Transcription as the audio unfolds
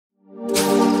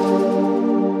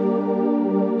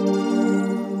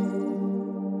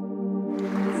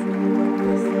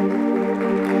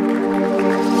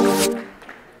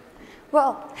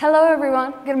Hello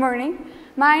everyone, good morning.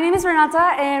 My name is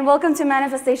Renata and welcome to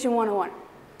Manifestation 101.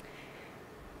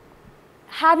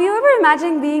 Have you ever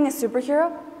imagined being a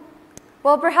superhero?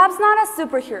 Well, perhaps not a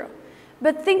superhero,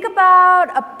 but think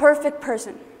about a perfect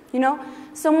person,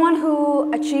 someone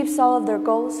who achieves all of their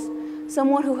goals,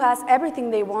 someone who has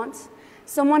everything they want,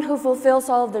 someone who fulfills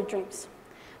all of their dreams.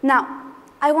 Now,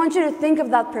 I want you to think of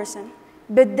that person,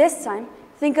 but this time,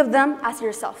 think of them as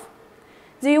yourself.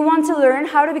 Do you want to learn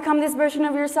how to become this version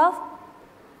of yourself?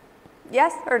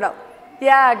 Yes or no?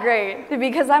 Yeah, great,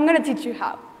 because I'm going to teach you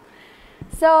how.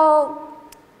 So,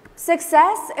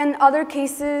 success and other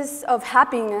cases of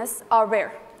happiness are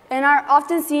rare and are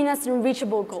often seen as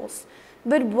unreachable goals.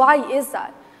 But why is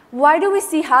that? Why do we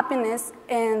see happiness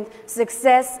and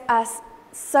success as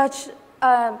such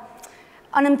an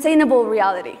unobtainable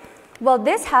reality? Well,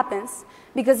 this happens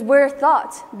because we're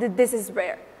taught that this is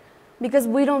rare, because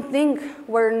we don't think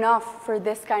we're enough for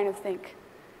this kind of thing.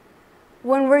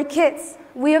 When we're kids,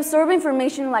 we absorb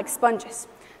information like sponges.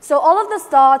 So all of those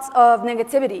thoughts of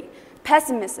negativity,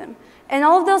 pessimism, and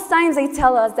all of those times they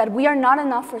tell us that we are not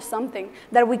enough for something,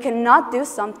 that we cannot do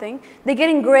something, they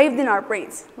get engraved in our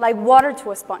brains, like water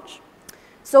to a sponge.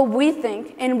 So we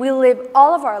think, and we live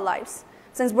all of our lives,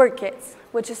 since we're kids,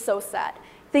 which is so sad,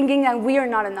 thinking that we are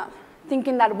not enough,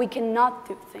 thinking that we cannot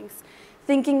do things,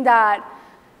 thinking that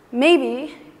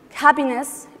maybe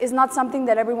happiness is not something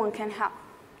that everyone can have.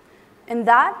 And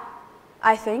that,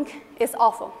 I think, is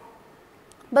awful.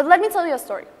 But let me tell you a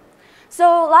story.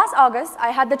 So last August,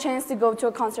 I had the chance to go to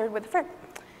a concert with a friend.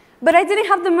 But I didn't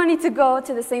have the money to go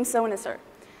to the same zone as her.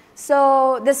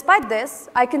 So despite this,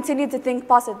 I continued to think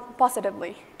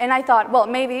positively. And I thought, well,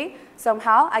 maybe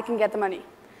somehow I can get the money.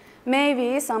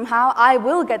 Maybe somehow I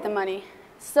will get the money.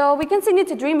 So we continued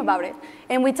to dream about it,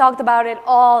 and we talked about it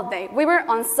all day. We were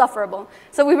insufferable.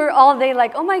 So we were all day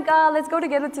like, oh my God, let's go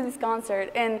together to this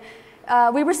concert. And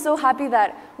we were so happy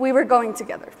that we were going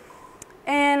together.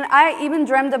 And I even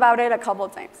dreamed about it a couple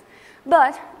of times.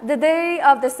 But the day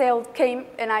of the sale came,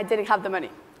 and I didn't have the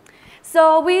money.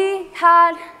 So we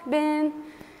had been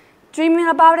dreaming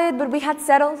about it, but we had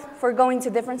settled for going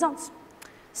to different zones.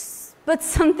 But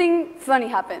something funny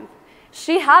happened.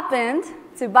 She happened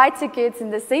to buy tickets in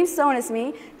the same zone as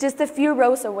me, just a few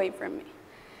rows away from me.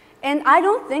 And I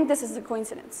don't think this is a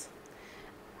coincidence.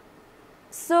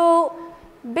 So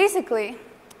basically,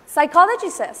 psychology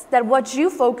says that what you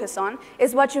focus on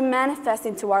is what you manifest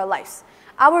into our lives.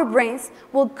 Our brains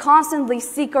will constantly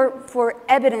seek for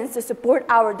evidence to support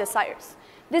our desires.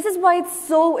 This is why it's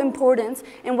so important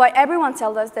and why everyone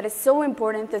tells us that it's so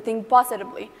important to think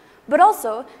positively. But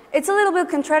also, it's a little bit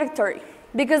contradictory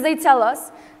because they tell us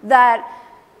that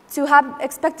to have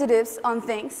expectations on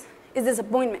things is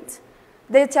disappointment.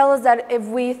 They tell us that if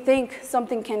we think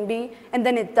something can be and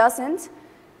then it doesn't,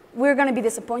 we're going to be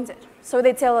disappointed. So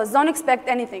they tell us, don't expect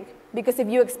anything, because if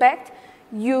you expect,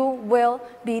 you will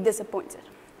be disappointed.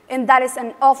 And that is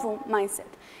an awful mindset.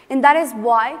 And that is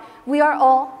why we are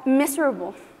all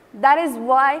miserable. That is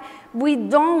why we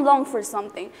don't long for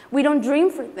something. We don't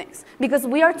dream for things, because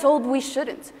we are told we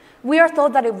shouldn't. We are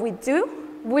told that if we do,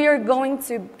 we are going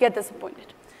to get disappointed.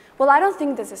 Well, I don't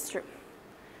think this is true.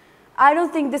 I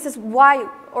don't think this is why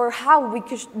or how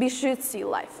we should see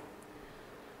life.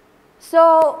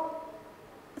 So,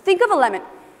 think of a lemon.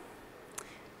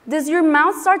 Does your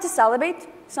mouth start to salivate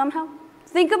somehow?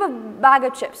 Think of a bag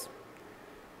of chips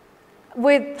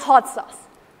with hot sauce.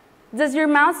 Does your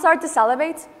mouth start to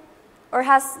salivate? Or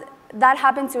has that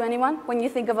happened to anyone when you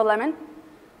think of a lemon?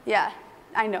 Yeah,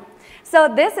 I know.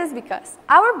 So this is because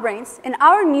our brains and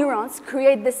our neurons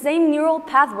create the same neural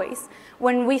pathways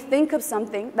when we think of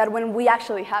something that when we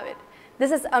actually have it.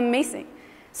 This is amazing.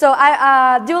 So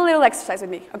do a little exercise with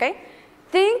me, okay?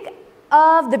 Think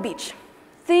of the beach.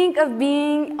 Think of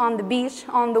being on the beach,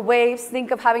 on the waves.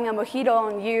 Think of having a mojito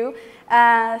on you.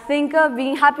 Think of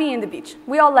being happy in the beach.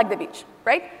 We all like the beach,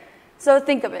 right? So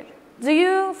think of it. Do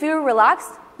you feel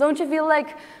relaxed? Don't you feel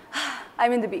like,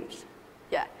 I'm in the beach?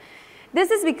 Yeah. This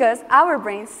is because our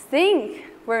brains think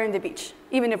we're in the beach,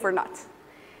 even if we're not.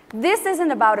 This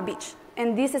isn't about a beach,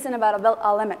 and this isn't about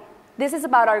a lemon. This is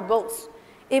about our goals.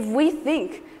 If we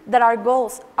think that our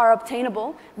goals are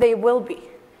obtainable, they will be.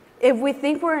 If we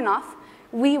think we're enough,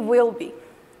 we will be.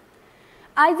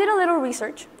 I did a little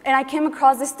research, and I came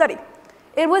across this study.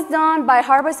 It was done by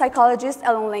Harvard psychologist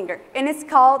Ellen Langer, and it's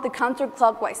called the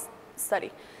counterclockwise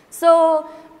study. So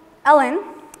Ellen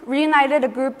reunited a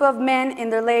group of men in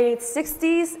their late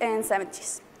 60s and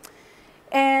 70s.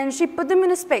 And she put them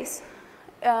in a space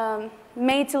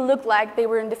made to look like they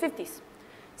were in the 50s.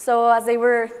 So as they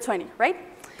were 20, right?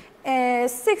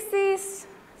 60s,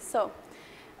 so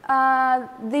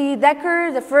the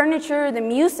decor, the furniture, the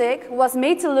music was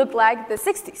made to look like the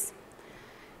 60s.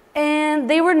 And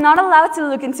they were not allowed to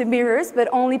look into mirrors, but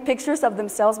only pictures of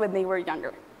themselves when they were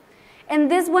younger.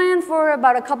 And this went for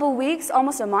about a couple weeks,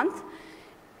 almost a month.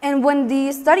 And when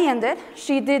the study ended,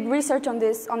 she did research on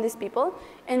these people,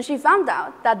 and she found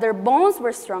out that their bones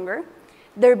were stronger,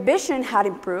 their vision had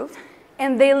improved,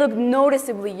 and they looked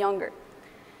noticeably younger.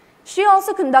 She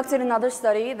also conducted another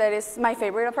study that is my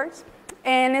favorite of hers,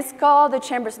 and it's called the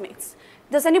chambersmaids.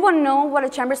 Does anyone know what a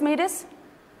chambersmaid is?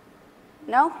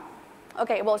 No?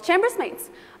 Okay, well, chambersmaids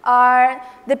are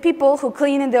the people who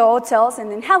clean in the hotels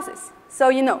and in houses. So,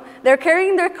 you know, they're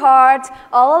carrying their cart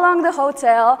all along the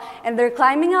hotel, and they're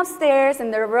climbing upstairs,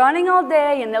 and they're running all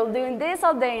day, and they're doing this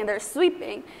all day, and they're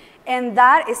sweeping. And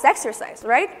that is exercise,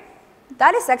 right?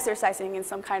 That is exercising in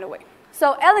some kind of way.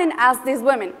 So Ellen asked these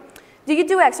women, do you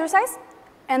do exercise?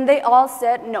 And they all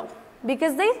said no,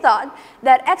 because they thought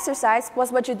that exercise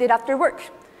was what you did after work.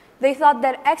 They thought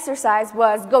that exercise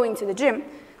was going to the gym.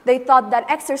 They thought that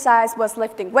exercise was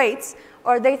lifting weights,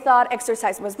 or they thought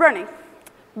exercise was running.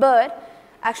 But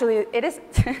actually, it isn't.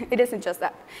 It isn't just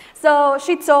that. So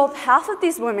she told half of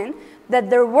these women that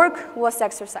their work was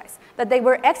exercise, that they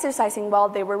were exercising while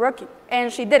they were working,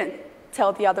 and she didn't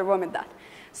tell the other woman that.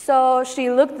 So she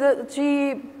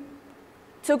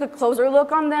took a closer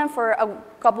look on them for a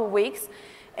couple of weeks,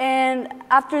 and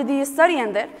after the study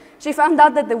ended, she found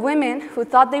out that the women who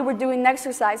thought they were doing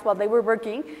exercise while they were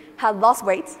working had lost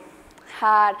weight,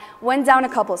 had went down a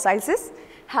couple of sizes,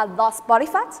 had lost body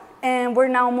fat, and were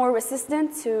now more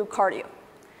resistant to cardio.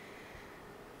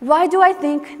 Why do I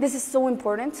think this is so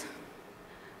important?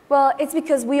 Well, it's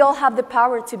because we all have the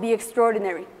power to be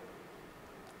extraordinary.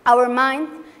 Our mind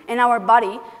and our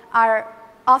body are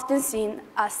often seen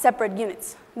as separate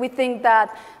units. We think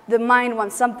that the mind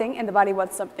wants something and the body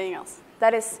wants something else.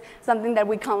 That is something that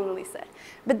we commonly say.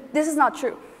 But this is not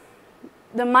true.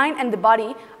 The mind and the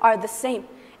body are the same,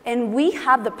 and we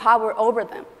have the power over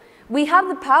them. We have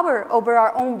the power over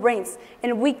our own brains,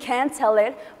 and we can tell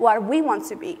it what we want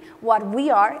to be, what we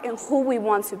are, and who we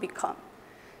want to become.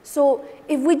 So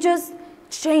if we just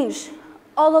change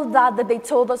all of that they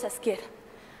told us as kids,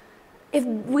 if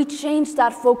we change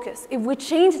that focus, if we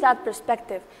change that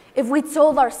perspective, if we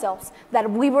told ourselves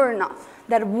that we were enough,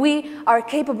 that we are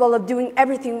capable of doing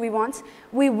everything we want,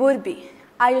 we would be.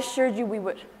 I assure you we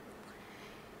would.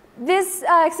 This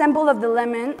example of the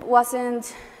lemon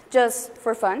wasn't just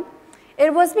for fun.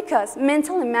 It was because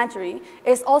mental imagery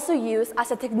is also used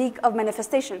as a technique of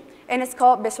manifestation, and it's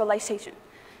called visualization.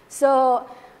 So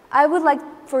I would like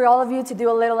for all of you to do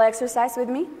a little exercise with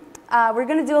me. We're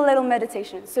going to do a little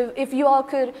meditation. So if you all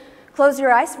could close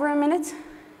your eyes for a minute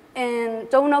and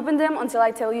don't open them until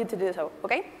I tell you to do so,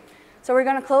 okay? So we're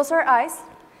going to close our eyes,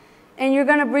 and you're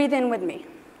going to breathe in with me.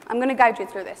 I'm going to guide you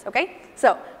through this, okay?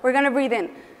 So we're going to breathe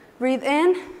in. Breathe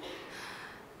in,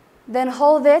 then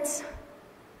hold it,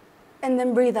 and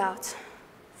then breathe out.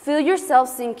 Feel yourself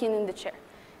sinking in the chair.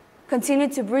 Continue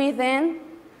to breathe in,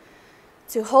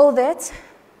 to hold it,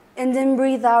 and then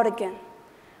breathe out again.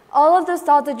 All of those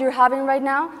thoughts that you're having right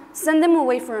now, send them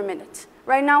away for a minute.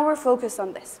 Right now, we're focused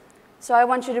on this. So I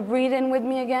want you to breathe in with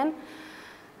me again.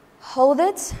 Hold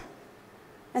it,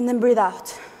 and then breathe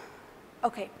out.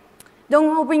 Okay,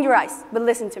 don't open your eyes, but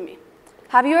listen to me.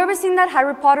 Have you ever seen that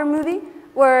Harry Potter movie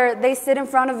where they sit in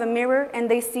front of a mirror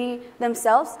and they see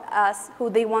themselves as who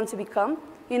they want to become?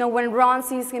 You know, when Ron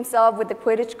sees himself with the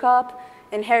Quidditch cup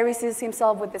and Harry sees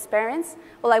himself with his parents?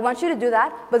 Well, I want you to do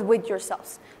that, but with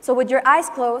yourselves. So with your eyes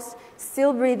closed,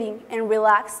 still breathing and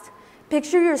relaxed,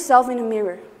 picture yourself in a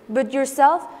mirror. But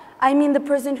yourself, I mean the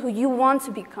person who you want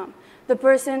to become, the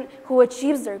person who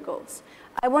achieves their goals.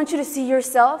 I want you to see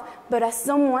yourself, but as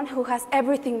someone who has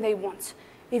everything they want.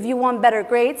 If you want better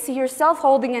grades, see yourself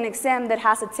holding an exam that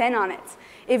has a 10 on it.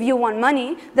 If you want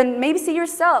money, then maybe see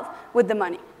yourself with the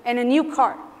money and a new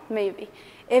car, maybe.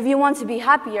 If you want to be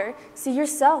happier, see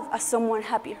yourself as someone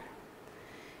happier.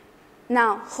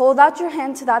 Now, hold out your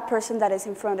hand to that person that is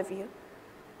in front of you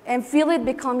and feel it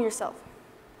become yourself.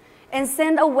 And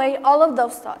send away all of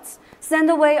those thoughts. Send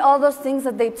away all those things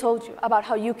that they told you about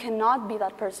how you cannot be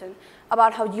that person,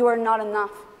 about how you are not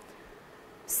enough.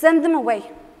 Send them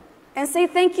away. And say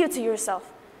thank you to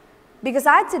yourself, because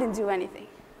I didn't do anything.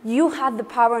 You have the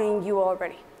power in you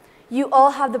already. You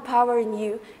all have the power in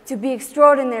you to be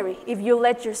extraordinary if you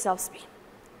let yourselves be.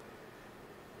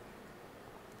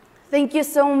 Thank you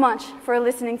so much for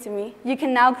listening to me. You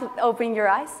can now open your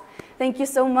eyes. Thank you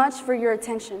so much for your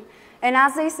attention. And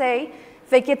as they say,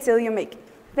 fake it till you make it.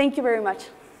 Thank you very much.